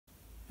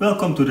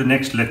Welcome to the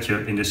next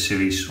lecture in the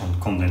series on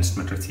condensed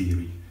matter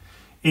theory.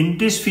 In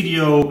this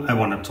video I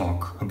want to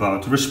talk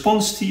about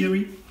response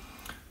theory,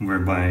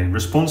 whereby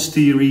response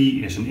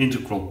theory is an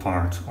integral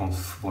part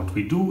of what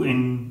we do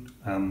in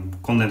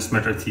condensed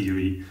matter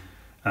theory,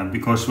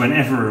 because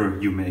whenever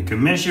you make a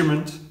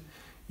measurement,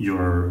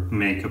 you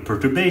make a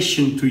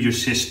perturbation to your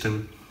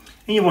system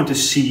and you want to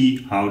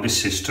see how the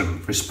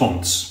system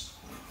responds.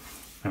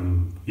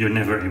 You're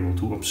never able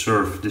to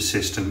observe the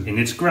system in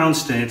its ground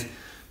state,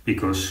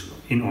 because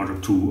in order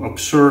to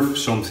observe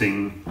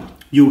something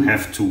you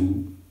have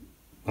to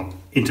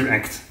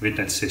interact with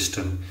that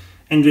system,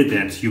 and with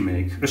that you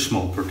make a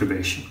small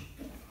perturbation.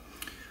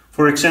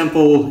 For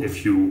example,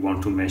 if you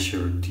want to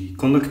measure the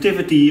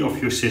conductivity of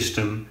your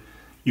system,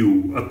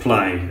 you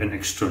apply an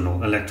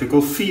external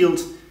electrical field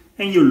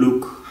and you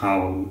look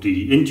how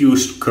the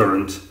induced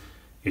current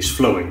is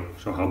flowing,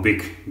 so how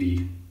big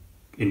the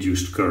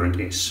induced current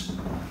is.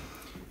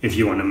 If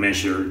you want to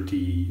measure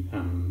the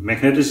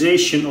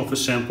magnetization of a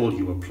sample,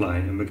 you apply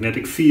a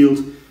magnetic field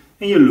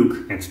and you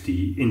look at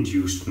the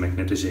induced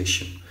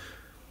magnetization.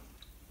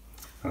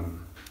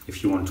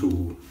 If you want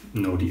to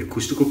know the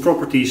acoustical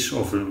properties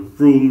of a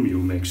room, you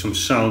make some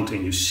sound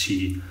and you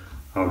see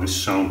how the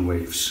sound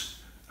waves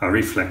are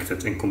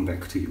reflected and come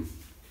back to you.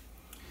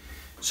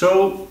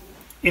 So,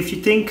 if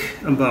you think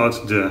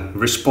about the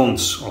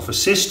response of a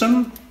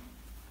system,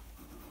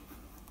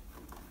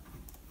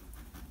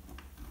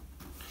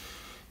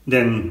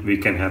 then we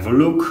can have a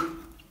look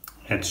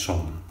at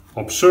some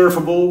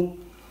observable,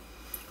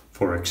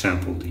 for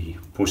example the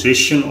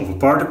position of a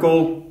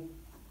particle,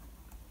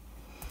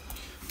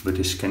 but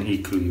this can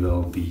equally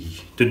well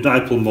be the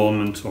dipole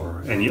moment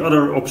or any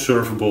other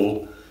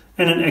observable,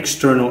 and an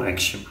external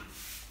action.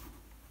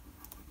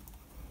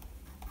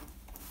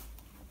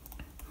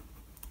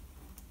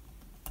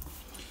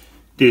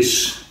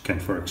 This can,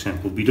 for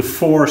example, be the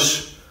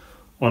force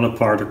on a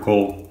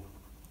particle,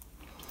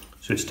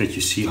 such that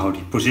you see how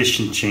the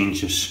position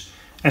changes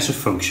as a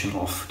function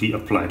of the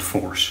applied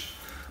force.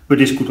 But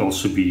this could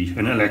also be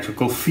an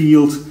electrical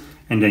field,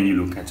 and then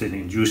you look at an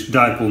induced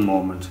dipole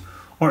moment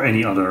or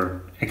any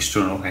other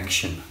external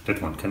action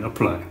that one can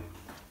apply.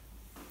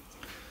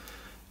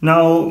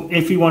 Now,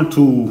 if we want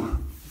to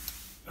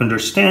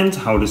understand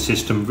how the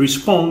system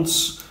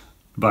responds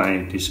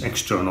by this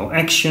external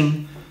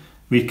action,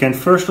 we can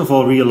first of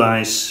all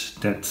realize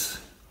that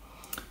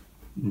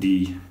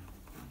the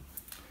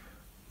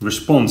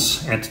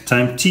response at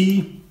time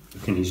t, you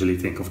can easily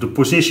think of the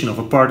position of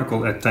a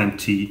particle at time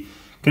t,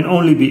 can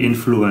only be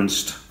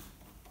influenced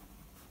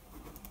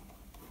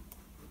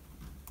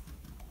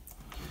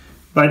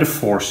by the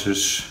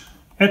forces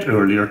at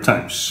earlier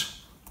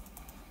times.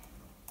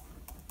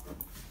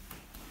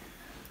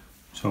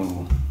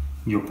 So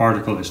your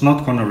particle is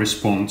not going to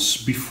respond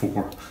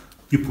before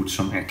you put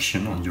some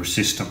action on your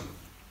system.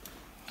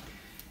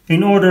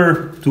 In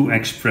order to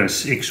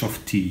express x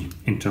of t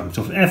in terms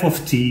of f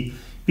of t,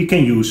 we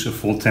can use a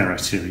Volterra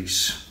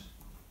series.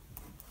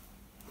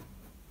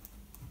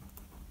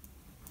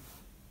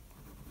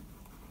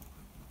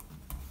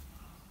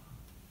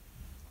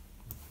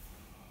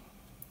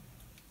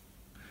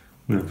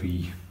 Where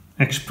we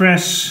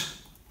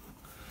express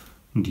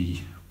the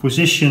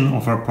position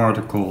of our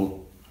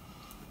particle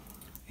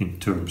in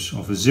terms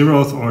of a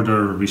zeroth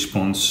order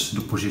response,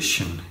 the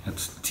position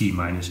at t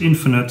minus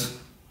infinite,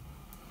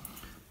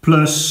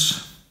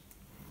 plus,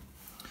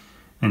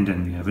 and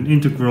then we have an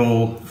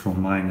integral from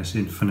minus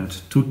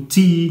infinite to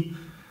t,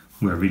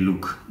 where we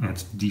look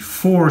at the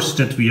force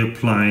that we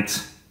applied.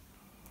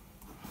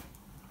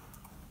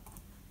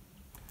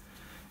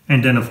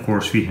 And then of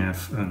course we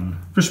have a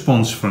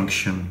response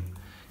function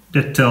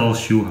that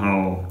tells you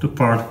how the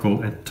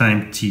particle at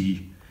time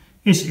t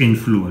is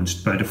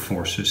influenced by the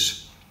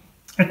forces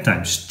at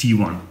times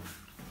t1.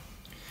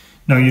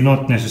 Now you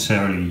don't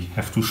necessarily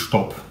have to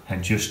stop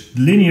at just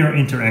linear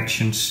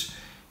interactions.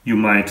 You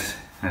might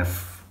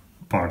have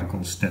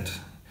particles that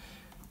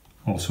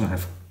also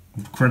have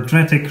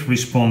quadratic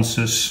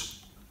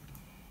responses.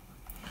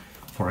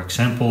 For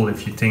example,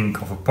 if you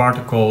think of a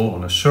particle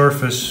on a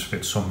surface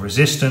with some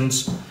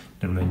resistance,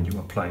 then when you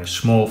apply a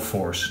small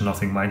force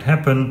nothing might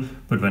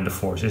happen, but when the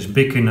force is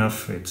big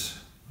enough it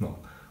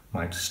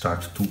might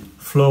start to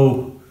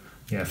flow.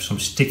 You have some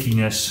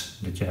stickiness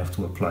that you have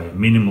to apply a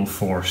minimal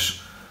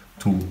force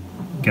to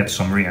get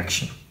some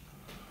reaction.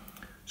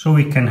 So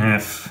we can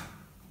have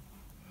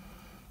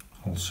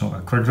also a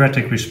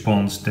quadratic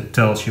response that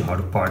tells you how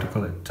the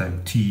particle at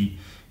time t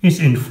is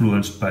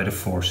influenced by the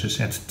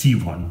forces at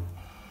t1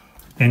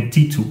 and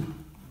t2.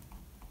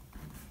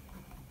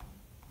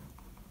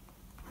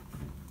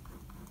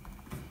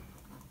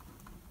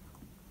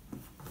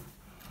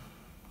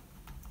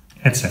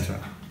 Etc.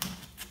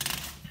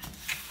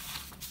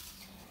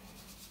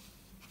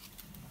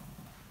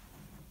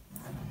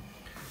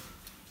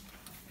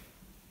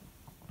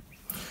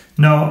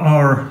 Now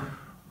our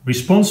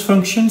response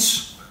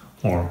functions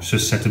or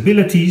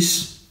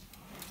susceptibilities,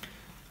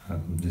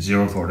 the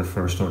zeroth order,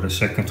 first order,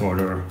 second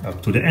order,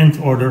 up to the nth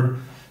order,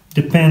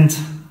 depend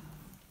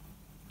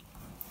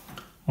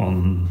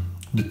on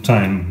the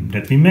time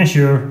that we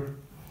measure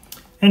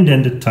and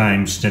then the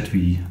times that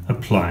we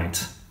applied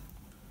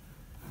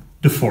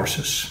the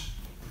forces.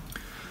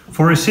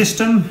 For a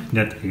system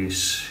that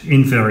is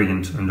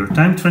invariant under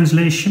time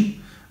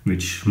translation,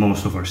 which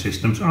most of our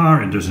systems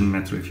are, it doesn't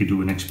matter if you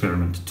do an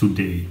experiment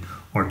today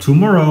or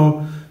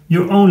tomorrow,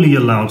 you're only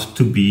allowed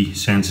to be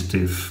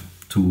sensitive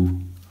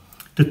to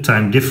the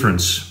time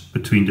difference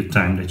between the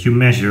time that you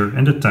measure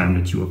and the time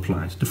that you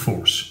applied the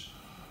force.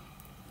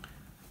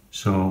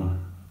 So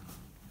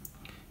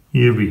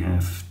here we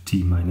have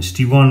t minus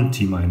t1,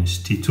 t minus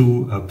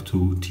t2 up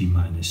to t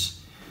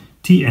minus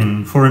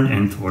tn for an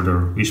nth order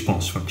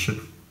response function.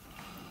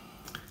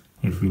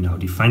 If we now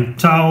define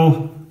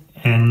tau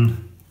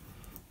n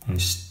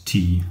as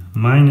t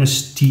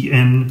minus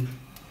tn,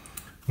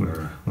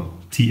 where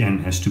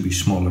tn has to be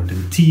smaller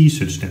than t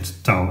such that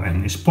tau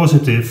n is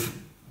positive,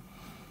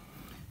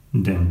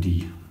 then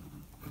the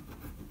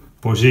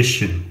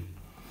position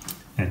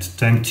at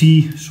time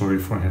t, sorry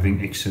for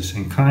having x's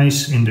and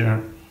chi's in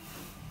there,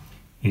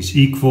 is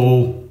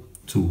equal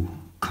to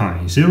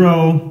chi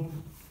 0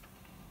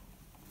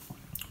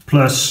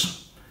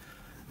 plus,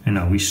 and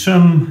now we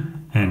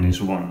sum, n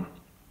is 1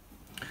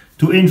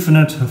 to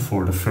infinite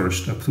for the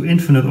first up to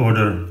infinite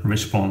order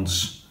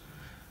response,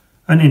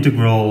 an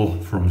integral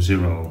from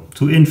 0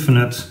 to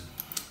infinite,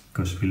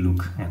 because we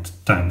look at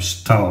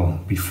times tau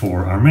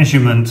before our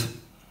measurement,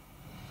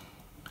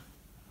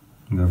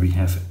 where we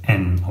have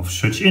n of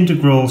such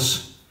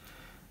integrals,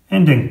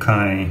 and then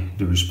chi,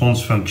 the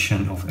response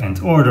function of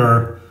nth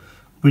order,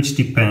 which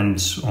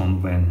depends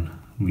on when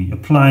we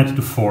applied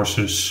the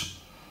forces,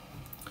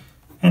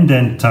 and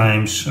then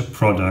times a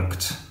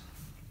product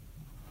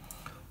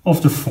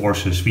of the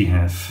forces we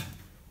have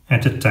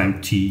at the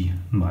time t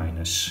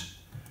minus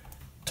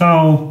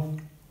tau,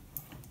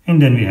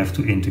 and then we have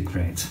to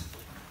integrate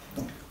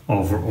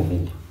over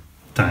all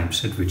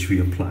times at which we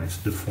applied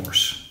the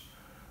force,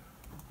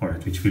 or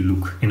at which we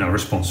look in our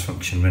response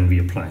function when we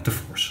applied the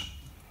force.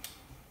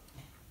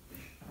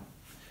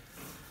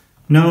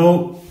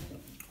 Now,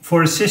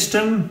 for a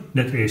system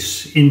that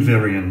is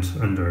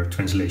invariant under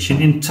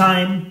translation in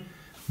time,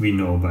 we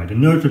know by the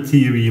Noether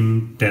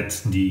theorem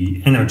that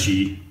the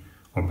energy,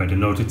 or by the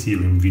Noether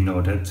theorem we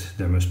know that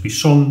there must be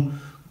some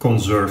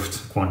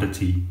conserved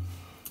quantity,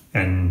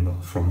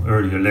 and from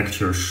earlier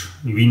lectures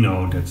we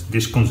know that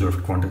this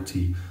conserved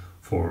quantity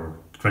for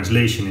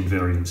translation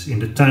invariance in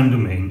the time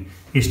domain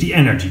is the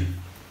energy.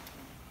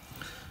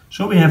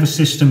 So we have a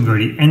system where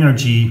the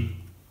energy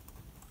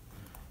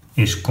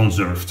is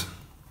conserved.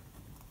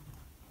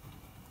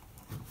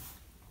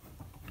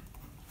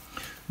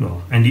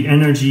 Well, and the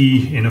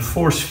energy in a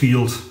force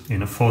field,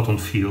 in a photon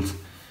field,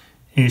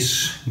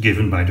 is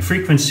given by the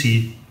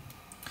frequency.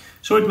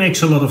 So it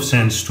makes a lot of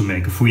sense to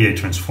make a Fourier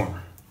transform.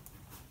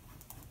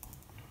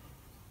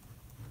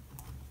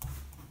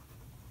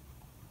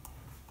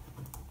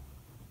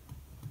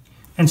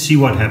 And see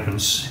what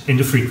happens in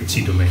the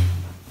frequency domain.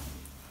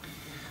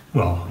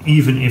 Well,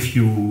 even if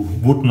you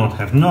would not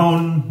have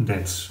known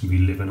that we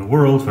live in a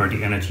world where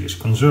the energy is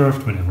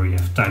conserved whenever you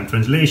have time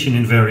translation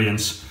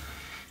invariance,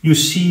 you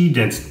see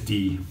that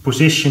the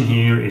position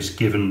here is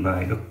given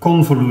by a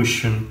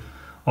convolution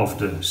of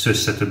the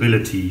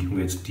susceptibility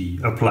with the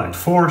applied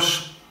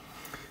force.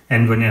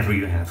 And whenever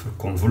you have a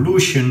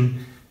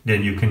convolution,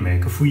 then you can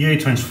make a Fourier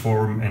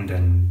transform, and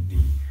then the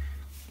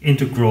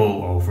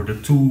integral over the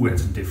two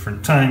at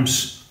different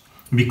times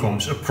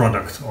becomes a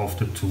product of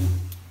the two.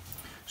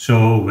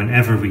 So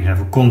whenever we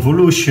have a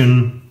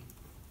convolution,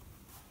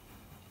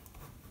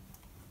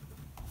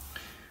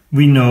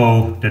 we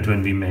know that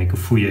when we make a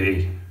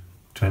Fourier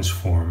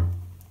transform,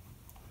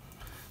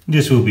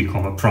 this will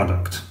become a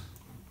product.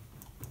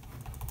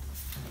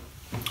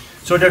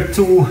 So there are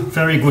two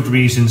very good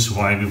reasons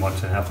why we want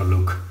to have a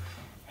look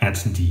at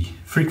the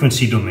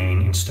frequency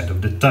domain instead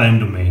of the time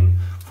domain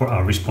for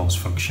our response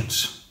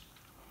functions.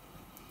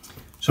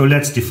 So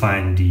let's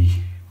define the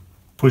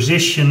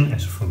position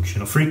as a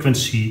function of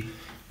frequency,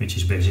 which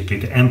is basically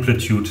the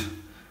amplitude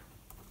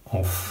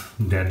of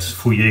that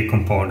Fourier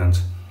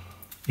component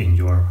in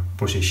your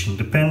position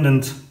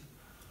dependent,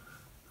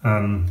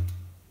 in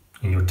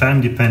your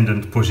time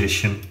dependent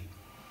position.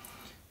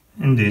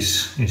 And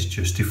this is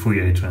just the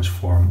Fourier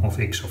transform of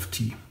x of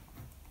t,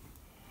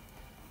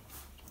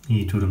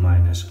 e to the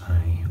minus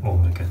I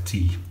omega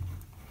t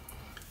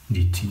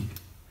dt.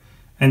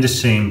 And the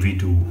same we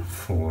do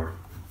for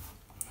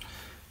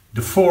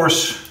the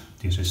force.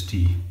 This is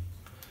the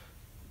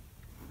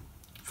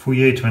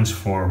Fourier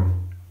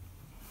transform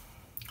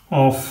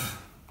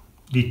of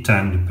the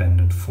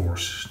time-dependent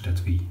force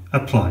that we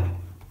apply.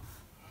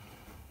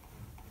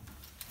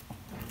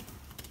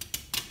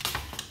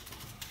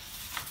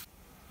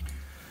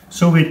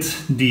 So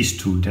with these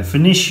two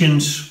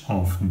definitions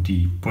of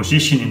the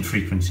position in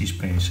frequency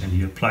space and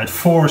the applied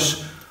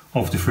force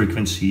of the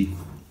frequency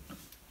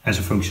as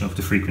a function of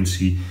the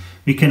frequency,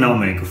 we can now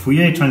make a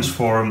Fourier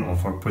transform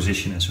of our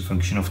position as a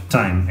function of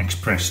time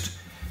expressed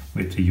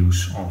with the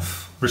use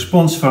of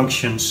response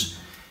functions.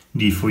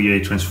 The Fourier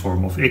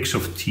transform of x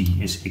of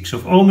t is x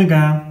of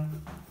omega.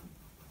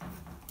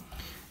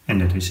 and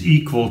that is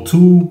equal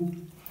to,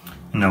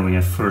 and now we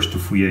have first the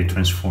Fourier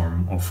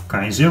transform of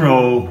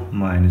chi0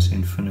 minus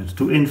infinite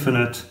to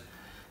infinite,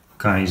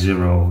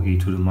 chi0 e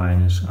to the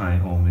minus I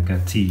omega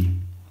t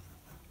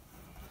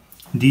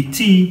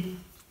dt,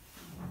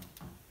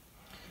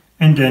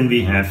 and then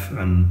we have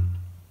a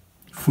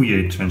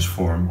Fourier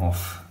transform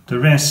of the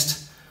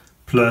rest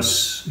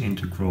plus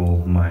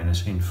integral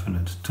minus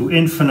infinite to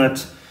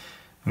infinite,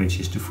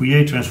 which is the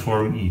Fourier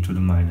transform e to the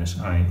minus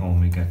I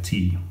omega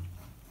t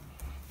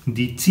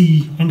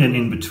dt, and then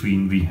in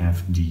between we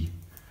have the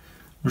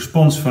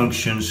response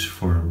functions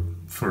for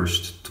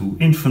first to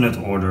infinite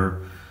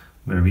order,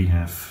 where we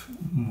have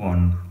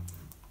 1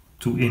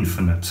 to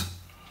infinite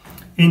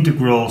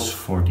integrals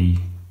for the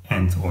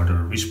nth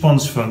order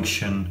response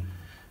function,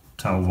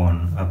 tau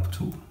 1 up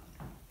to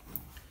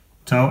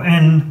tau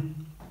n,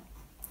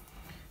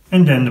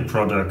 and then the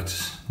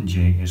product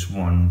j is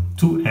 1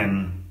 to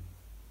n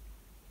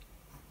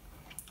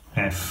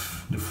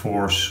f, the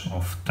force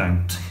of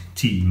time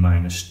t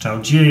minus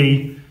tau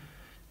j,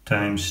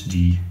 times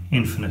the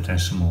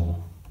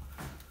infinitesimal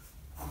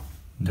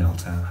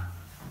delta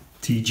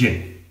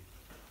tj.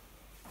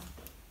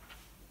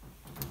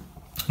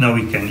 Now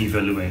we can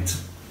evaluate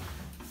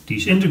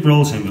these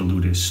integrals, and we'll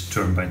do this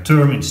term by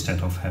term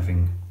instead of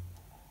having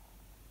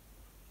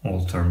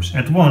all terms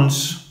at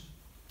once.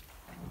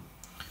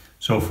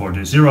 So for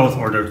the 0th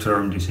order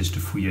term, this is the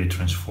Fourier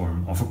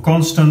transform of a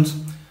constant,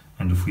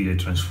 and the Fourier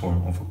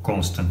transform of a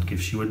constant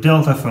gives you a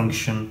delta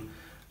function,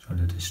 so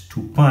that is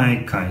 2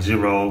 pi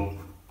chi0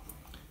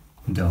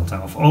 delta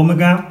of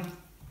omega.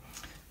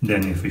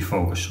 Then if we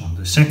focus on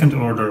the 2nd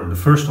order or the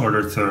 1st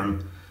order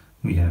term,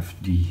 we have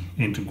the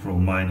integral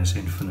minus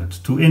infinite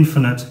to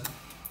infinite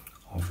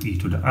of e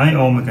to the I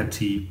omega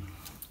t.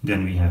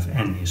 Then we have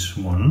n is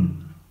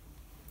 1.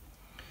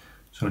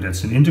 So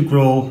that's an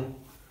integral,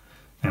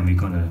 and we're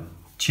going to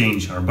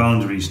change our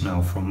boundaries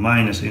now from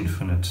minus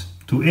infinite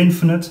to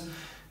infinite,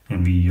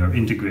 and we are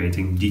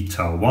integrating d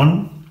tau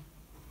 1.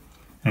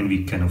 And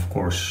we can of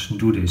course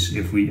do this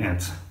if we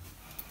add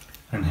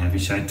an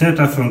Heaviside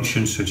theta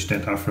function such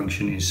that our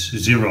function is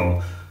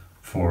 0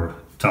 for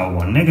tau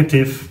 1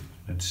 negative.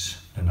 That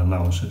then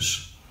allows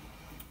us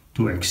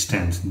to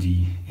extend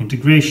the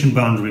integration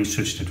boundary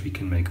such that we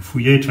can make a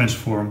Fourier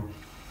transform.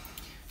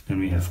 Then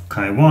we have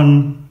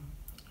chi1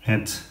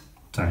 at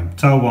time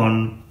tau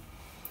 1.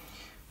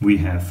 We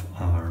have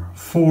our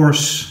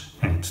force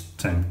at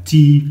time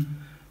t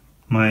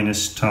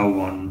minus tau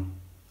 1.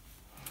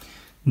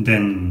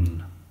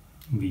 Then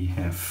we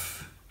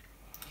have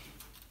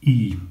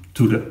e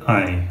to the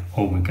I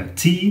omega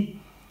t.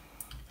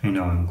 And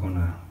now I'm going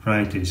to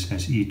write this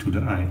as e to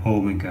the I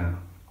omega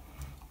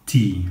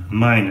t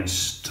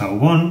minus tau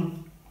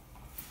 1.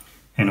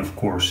 And of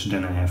course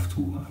then I have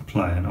to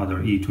apply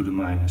another e to the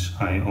minus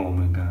I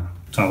omega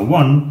tau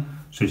 1,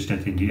 such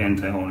that in the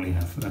end I only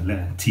have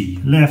a t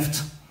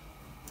left.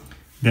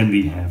 Then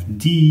we have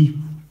d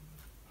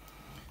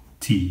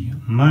t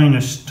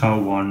minus tau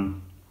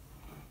 1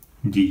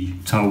 d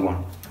tau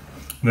 1,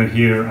 where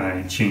here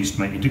I changed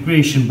my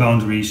integration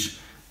boundaries,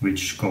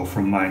 which go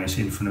from minus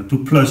infinite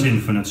to plus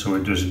infinite, so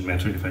it doesn't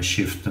matter if I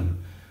shift them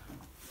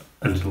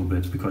a little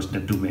bit, because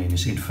that domain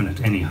is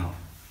infinite anyhow.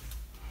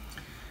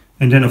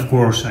 And then of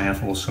course I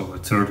have also a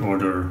 3rd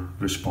order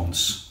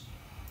response,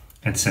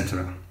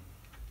 etc.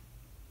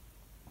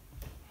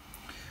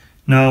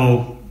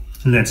 Now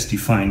let's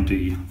define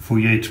the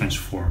Fourier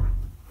transform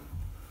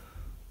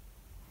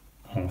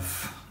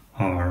of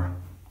our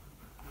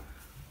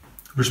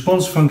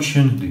response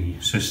function, the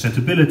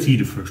susceptibility,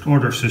 the 1st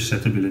order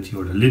susceptibility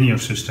or the linear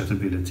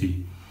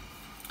susceptibility,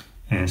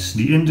 as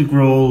the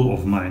integral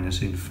of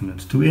minus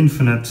infinite to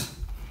infinite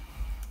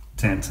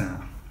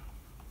theta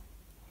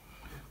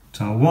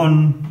tau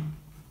 1,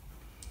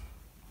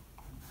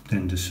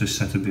 then the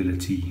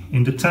susceptibility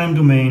in the time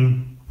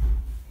domain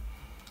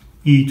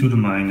e to the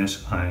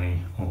minus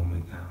I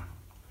omega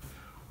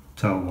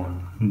tau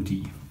 1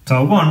 d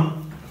tau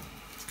 1.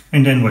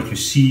 And then what you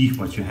see,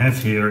 what you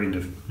have here in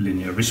the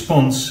linear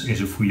response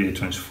is a Fourier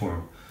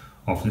transform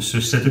of the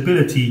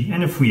susceptibility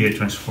and a Fourier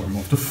transform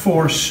of the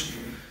force,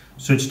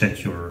 such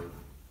that your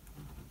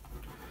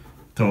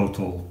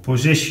total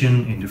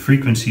position in the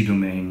frequency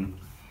domain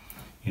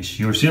is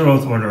your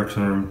 0th order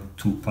term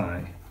 2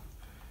 pi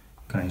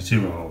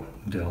chi0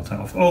 delta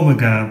of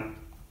omega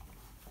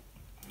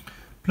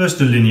plus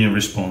the linear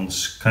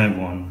response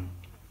chi1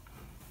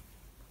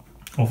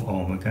 of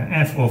omega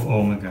f of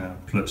omega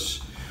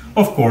plus,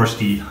 of course,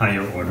 the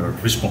higher order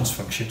response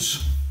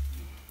functions.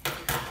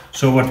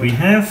 So what we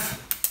have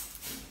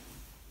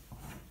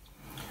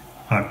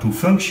are two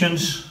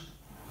functions,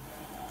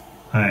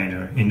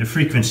 either in the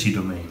frequency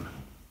domain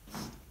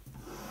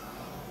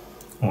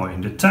or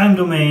in the time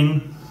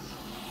domain,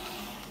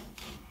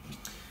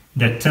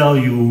 that tell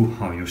you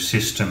how your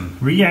system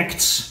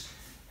reacts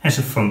as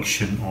a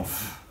function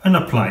of an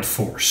applied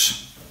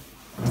force.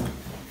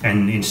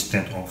 And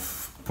instead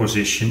of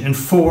position and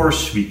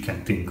force, we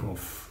can think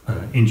of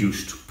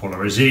induced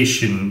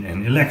polarization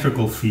and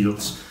electrical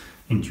fields,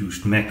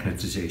 induced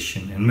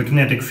magnetization and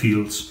magnetic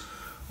fields,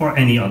 or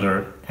any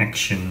other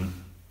action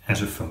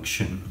as a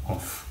function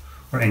of,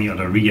 or any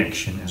other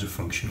reaction as a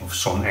function of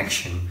some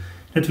action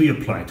that we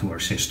apply to our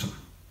system.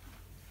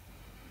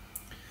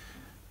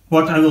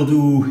 What I will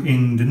do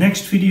in the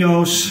next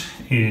videos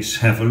is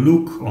have a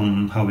look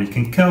on how we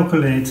can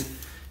calculate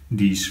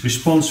these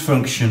response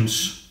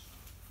functions,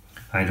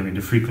 either in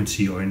the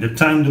frequency or in the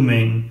time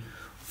domain,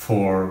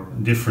 for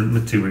different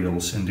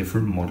materials and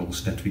different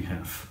models that we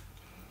have.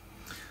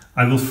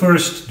 I will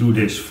first do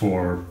this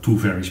for two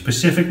very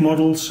specific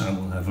models. I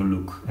will have a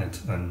look at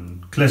a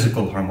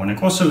classical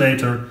harmonic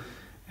oscillator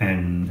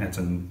and at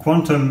a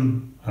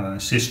quantum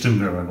system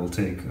where I will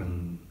take a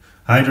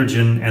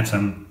hydrogen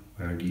atom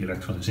where the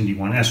electron is in the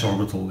 1s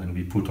orbital and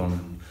we put on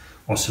an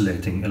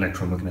oscillating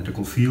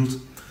electromagnetical field,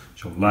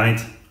 so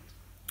light,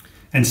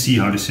 and see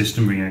how the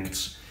system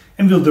reacts.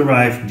 And we'll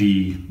derive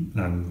the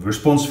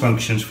response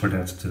functions for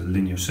that, the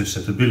linear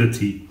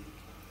susceptibility,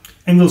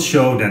 and we'll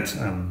show that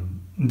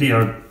they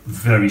are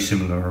very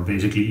similar or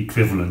basically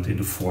equivalent in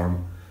the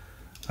form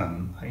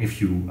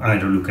if you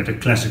either look at a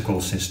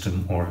classical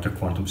system or at a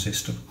quantum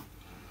system.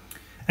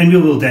 And we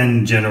will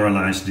then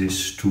generalize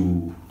this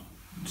to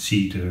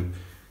see the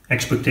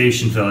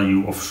expectation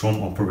value of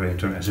some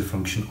operator as a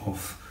function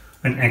of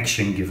an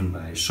action given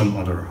by some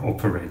other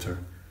operator,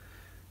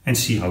 and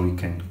see how we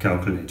can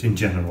calculate in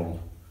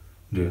general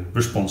the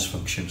response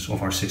functions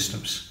of our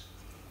systems.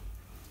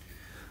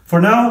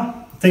 For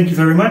now, thank you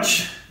very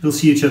much. We'll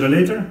see each other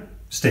later.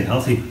 Stay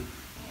healthy.